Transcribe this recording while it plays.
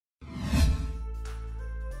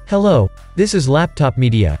Hello, this is Laptop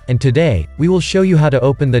Media, and today, we will show you how to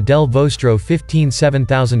open the Dell Vostro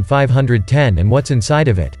 157510 and what's inside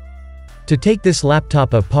of it. To take this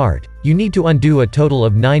laptop apart, you need to undo a total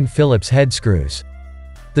of 9 Phillips head screws.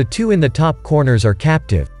 The 2 in the top corners are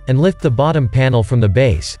captive, and lift the bottom panel from the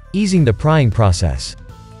base, easing the prying process.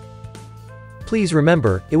 Please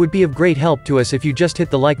remember, it would be of great help to us if you just hit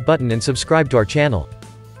the like button and subscribe to our channel.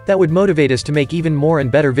 That would motivate us to make even more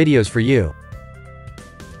and better videos for you.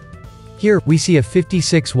 Here, we see a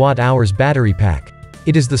 56 watt-hours battery pack.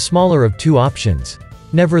 It is the smaller of 2 options.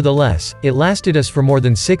 Nevertheless, it lasted us for more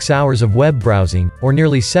than 6 hours of web browsing, or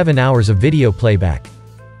nearly 7 hours of video playback.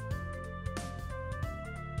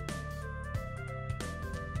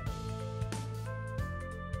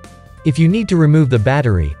 If you need to remove the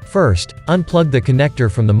battery, first, unplug the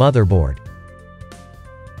connector from the motherboard.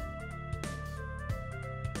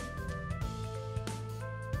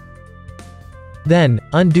 Then,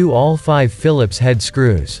 undo all 5 Phillips head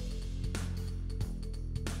screws.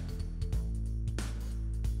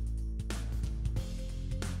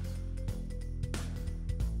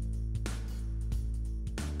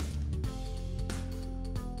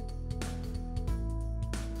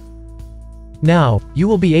 Now, you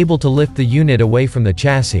will be able to lift the unit away from the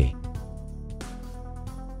chassis.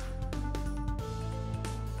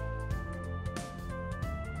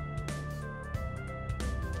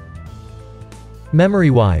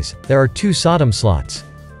 Memory-wise, there are 2 SODIMM slots.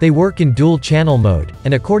 They work in dual-channel mode,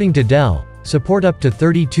 and according to Dell, support up to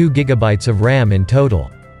 32 GB of RAM in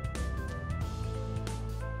total.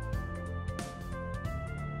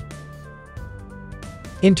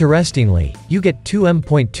 Interestingly, you get 2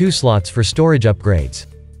 M.2 slots for storage upgrades.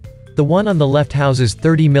 The one on the left houses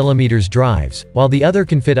 30mm drives, while the other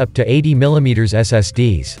can fit up to 80mm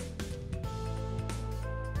SSDs.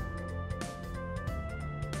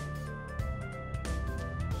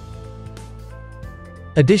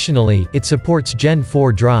 Additionally, it supports Gen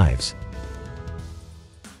 4 drives.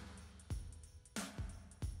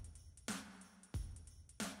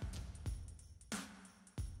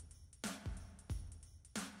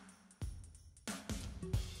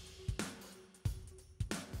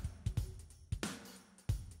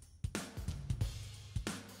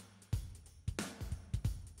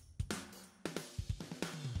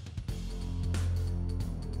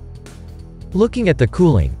 Looking at the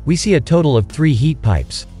cooling, we see a total of 3 heat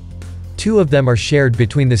pipes. 2 of them are shared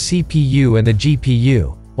between the CPU and the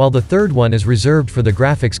GPU, while the third one is reserved for the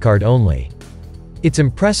graphics card only. It's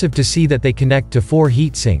impressive to see that they connect to 4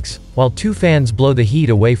 heat sinks, while 2 fans blow the heat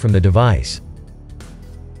away from the device.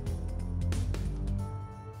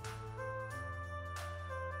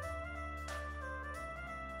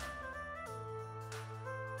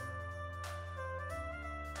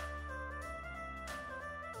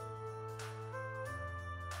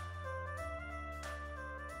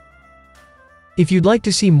 If you'd like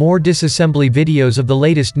to see more disassembly videos of the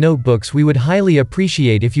latest notebooks, we would highly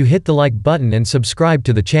appreciate if you hit the like button and subscribe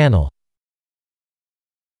to the channel.